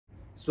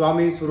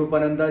Swami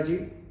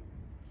Swarupanandaji,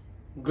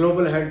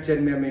 Global Head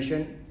Chinmaya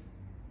Mission,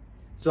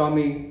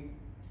 Swami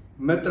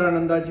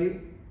Mitranandaji,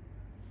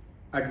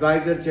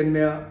 Advisor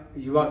Chinmaya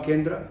Yuva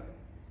Kendra,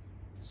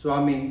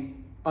 Swami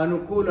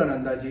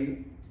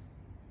Anukulanandaji,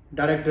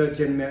 Director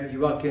Chinmaya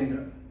Yuva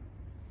Kendra.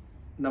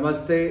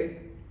 Namaste.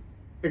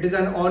 It is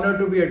an honor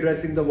to be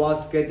addressing the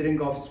vast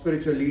gathering of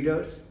spiritual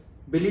leaders,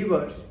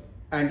 believers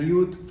and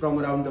youth from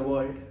around the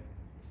world.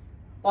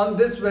 On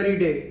this very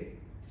day,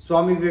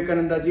 Swami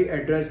Vivekanandaji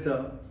addressed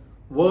the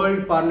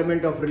World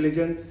Parliament of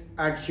Religions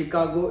at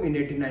Chicago in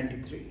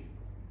 1893.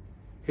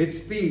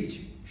 His speech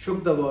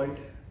shook the world.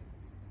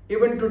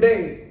 Even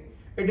today,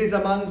 it is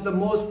amongst the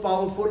most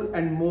powerful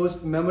and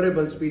most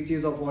memorable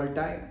speeches of all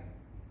time.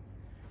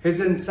 His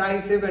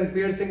incisive and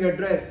piercing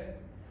address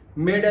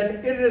made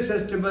an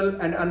irresistible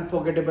and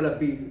unforgettable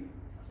appeal.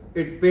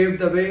 It paved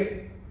the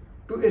way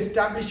to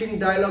establishing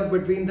dialogue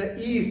between the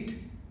East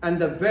and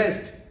the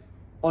West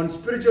on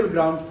spiritual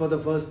grounds for the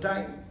first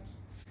time.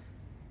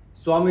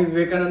 Swami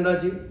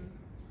Vivekanandaji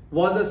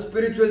was a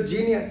spiritual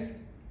genius,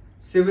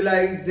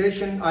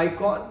 civilization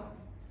icon,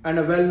 and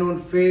a well-known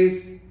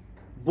face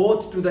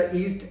both to the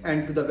East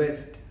and to the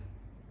West.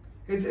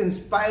 His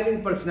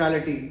inspiring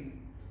personality,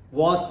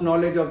 vast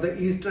knowledge of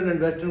the Eastern and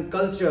Western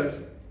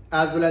cultures,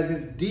 as well as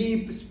his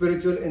deep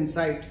spiritual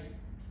insights,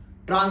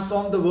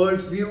 transformed the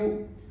world's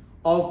view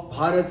of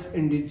Bharat's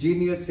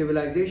indigenous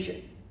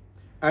civilization.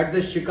 At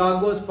the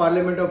Chicago's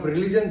Parliament of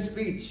Religion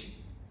speech,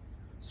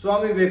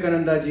 Swami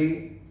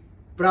Vivekanandaji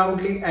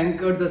proudly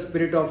anchored the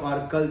spirit of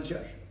our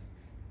culture.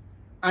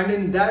 And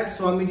in that,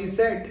 Swamiji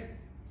said,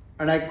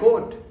 and I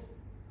quote,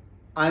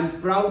 "I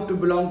am proud to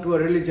belong to a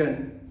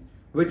religion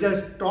which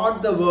has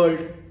taught the world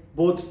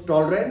both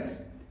tolerance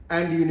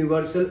and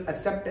universal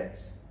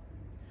acceptance.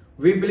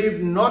 We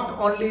believe not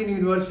only in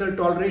universal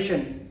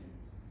toleration,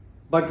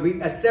 but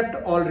we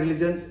accept all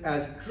religions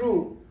as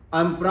true.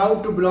 I am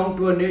proud to belong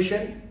to a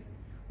nation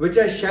which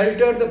has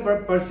sheltered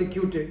the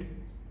persecuted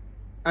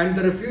and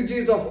the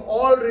refugees of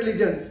all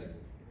religions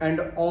and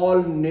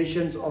all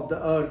nations of the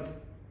earth."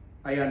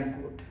 I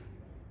unquote.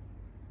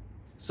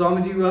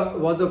 Swamiji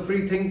was a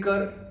free thinker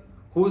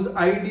whose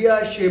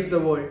ideas shaped the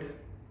world.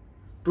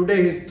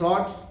 Today his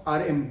thoughts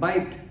are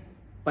imbibed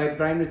by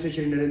Prime Minister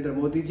Shri Narendra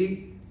Modi ji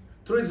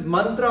through his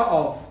mantra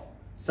of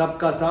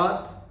Sabka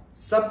Saath,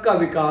 Sabka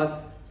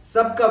Vikas,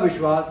 Sabka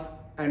Vishwas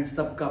and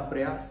Sabka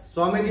Prayas.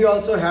 Swamiji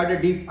also had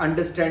a deep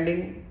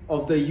understanding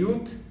of the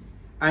youth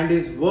and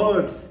his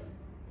words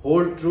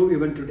hold true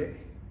even today.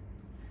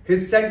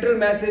 His central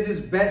message is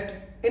best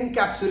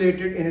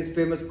encapsulated in his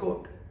famous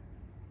quote,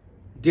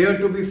 "Dare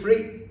to be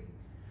free,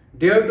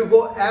 dare to go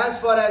as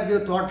far as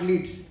your thought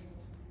leads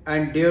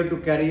and dare to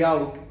carry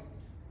out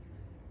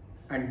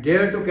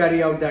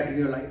that in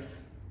your life."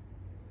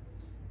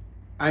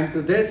 And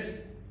to this,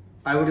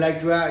 I would like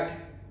to add,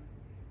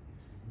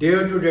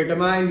 dare to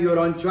determine your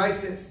own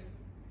choices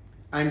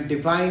and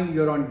define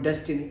your own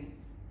destiny.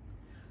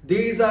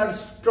 These are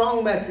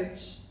strong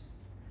messages.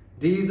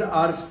 These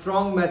are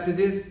strong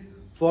messages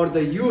for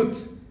the youth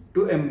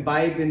to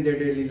imbibe in their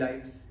daily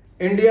lives.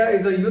 India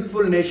is a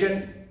youthful nation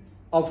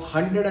of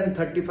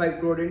 135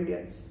 crore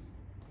Indians,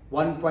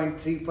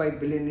 1.35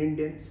 billion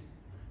Indians,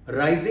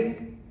 rising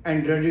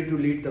and ready to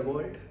lead the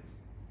world.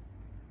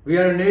 We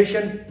are a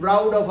nation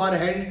proud of our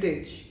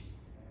heritage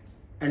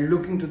and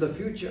looking to the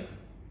future.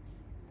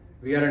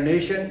 We are a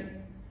nation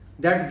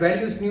that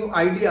values new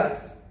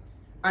ideas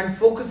and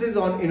focuses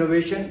on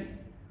innovation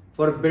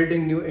for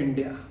building new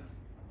India.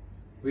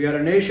 We are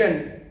a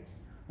nation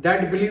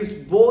that believes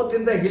both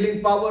in the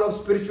healing power of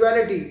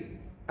spirituality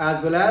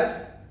as well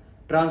as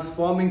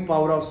transforming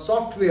power of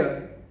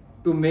software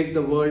to make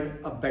the world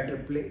a better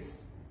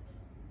place.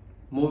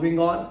 Moving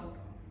on,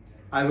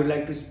 I would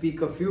like to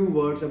speak a few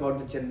words about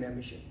the Chinmaya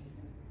Mission.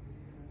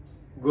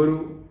 Guru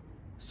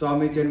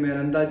Swami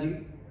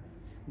Chinmayanandaji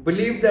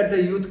believed that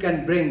the youth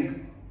can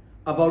bring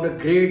about a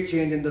great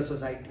change in the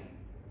society.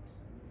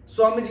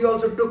 Swamiji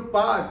also took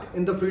part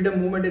in the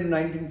freedom movement in the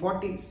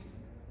 1940s.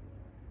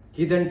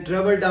 He then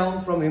traveled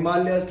down from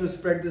Himalayas to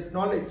spread this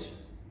knowledge.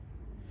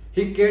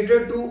 He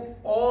catered to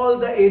all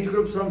the age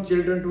groups from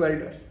children to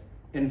elders.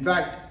 In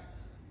fact,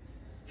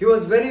 he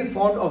was very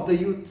fond of the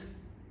youth.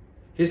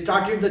 He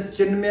started the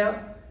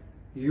Chinmaya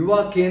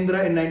Yuva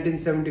Kendra in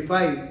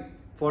 1975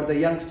 for the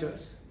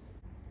youngsters.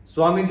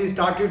 Swamiji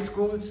started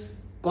schools,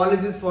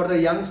 colleges for the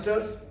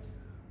youngsters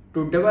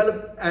to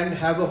develop and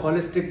have a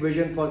holistic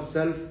vision for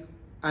self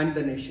and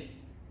the nation.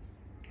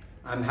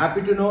 I am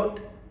happy to note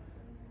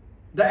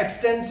the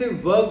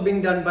extensive work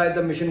being done by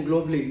the mission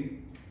globally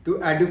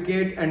to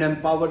educate and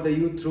empower the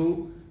youth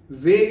through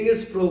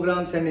various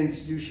programs and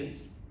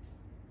institutions.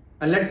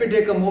 And let me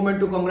take a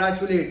moment to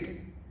congratulate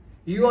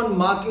you on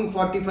marking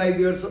 45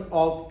 years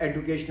of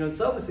educational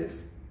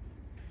services.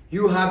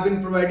 You have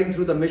been providing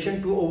through the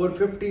mission to over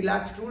 50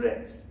 lakh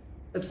students.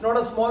 It's not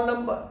a small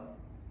number.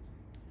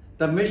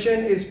 The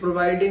mission is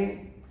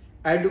providing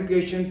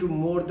education to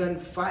more than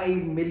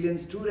 5 million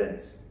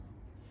students.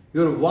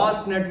 Your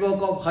vast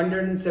network of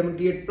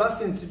 178 plus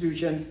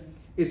institutions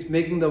is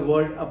making the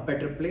world a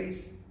better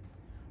place.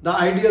 The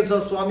ideals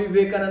of Swami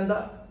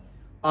Vivekananda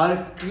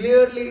are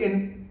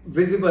clearly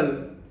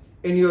visible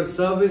in your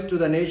service to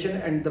the nation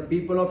and the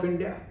people of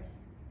India.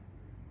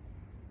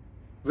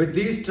 With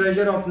these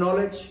treasure of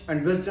knowledge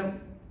and wisdom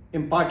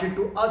imparted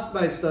to us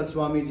by the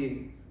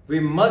Swamiji, we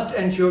must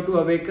ensure to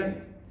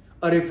awaken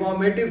a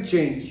reformative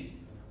change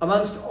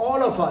amongst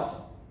all of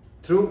us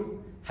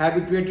through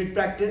habituated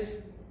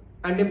practice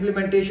and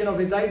implementation of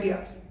his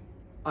ideas.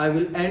 I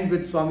will end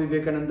with Swami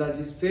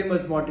Vivekanandaji's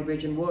famous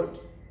motivation words.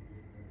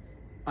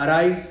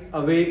 Arise,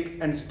 awake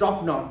and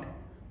stop not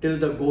till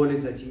the goal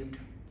is achieved.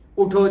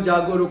 Utho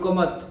jago ruko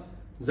mat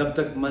jab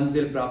tak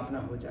manzil प्राप्त na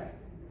ho jaye.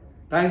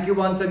 Thank you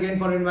once again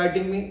for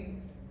inviting me.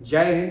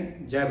 Jai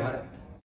Hind, Jai Bharat.